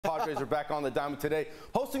Padres are back on the diamond today,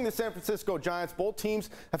 hosting the San Francisco Giants. Both teams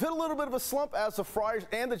have hit a little bit of a slump as the Friars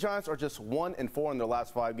and the Giants are just 1-4 in their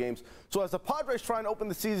last 5 games. So as the Padres try and open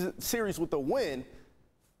the series with a win,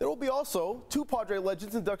 there will be also 2 Padre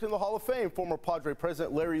legends inducted in the Hall of Fame. Former Padre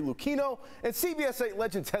president Larry Lucchino and CBS 8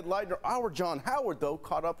 legend Ted Leitner. Our John Howard, though,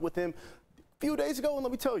 caught up with him a few days ago, and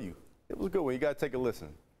let me tell you, it was a good one. You got to take a listen.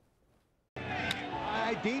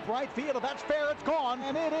 Deep right field. If that's fair, it's gone.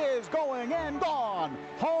 And it is going and gone.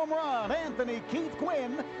 Home run, Anthony Keith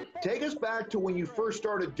Quinn. Take us back to when you first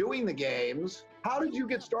started doing the games. How did you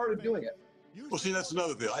get started doing it? Well, see, that's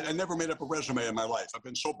another thing. I never made up a resume in my life. I've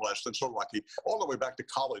been so blessed and so lucky, all the way back to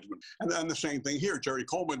college. And then the same thing here. Jerry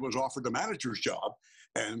Coleman was offered the manager's job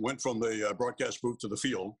and went from the broadcast booth to the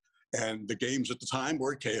field. And the games at the time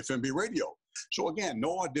were KFMB radio. So again,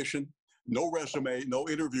 no audition, no resume, no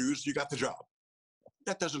interviews. You got the job.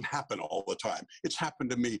 That doesn't happen all the time. It's happened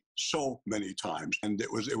to me so many times, and it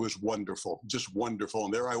was wonderful, just wonderful.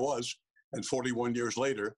 And there I was, and 41 years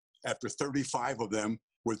later, after 35 of them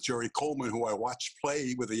with Jerry Coleman, who I watched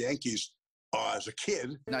play with the Yankees as a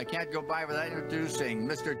kid. And I can't go by without introducing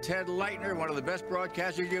Mr. Ted Leitner, one of the best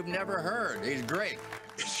broadcasters you've never heard. He's great.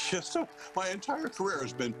 It's just my entire career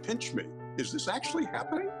has been pinch me. Is this actually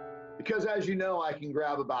happening? Because as you know, I can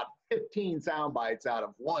grab about 15 sound bites out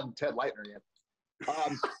of one Ted Leitner.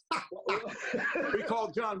 We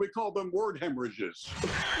call them word hemorrhages.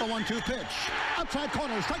 The 1-2 pitch. Outside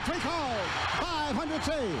corner. Strike 3 called. 500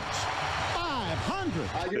 saves.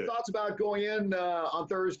 500. Your thoughts about going in on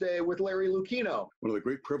Thursday with Larry Lucchino? One of the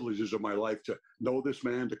great privileges of my life to know this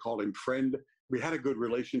man, to call him friend. We had a good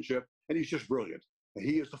relationship, and he's just brilliant. And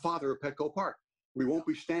he is the father of Petco Park. We won't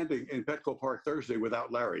be standing in Petco Park Thursday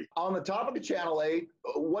without Larry. On the topic of Channel 8,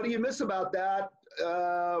 what do you miss about that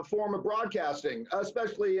form of broadcasting?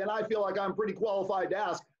 Especially, and I feel like I'm pretty qualified to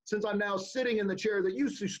ask, since I'm now sitting in the chair that you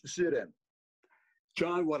used to sit in.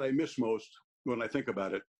 John, what I miss most when I think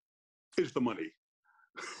about it is the money.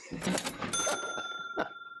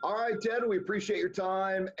 All right, Ted, we appreciate your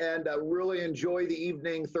time and really enjoy the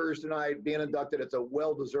evening Thursday night being inducted. It's a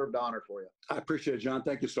well-deserved honor for you. I appreciate it, John.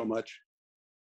 Thank you so much.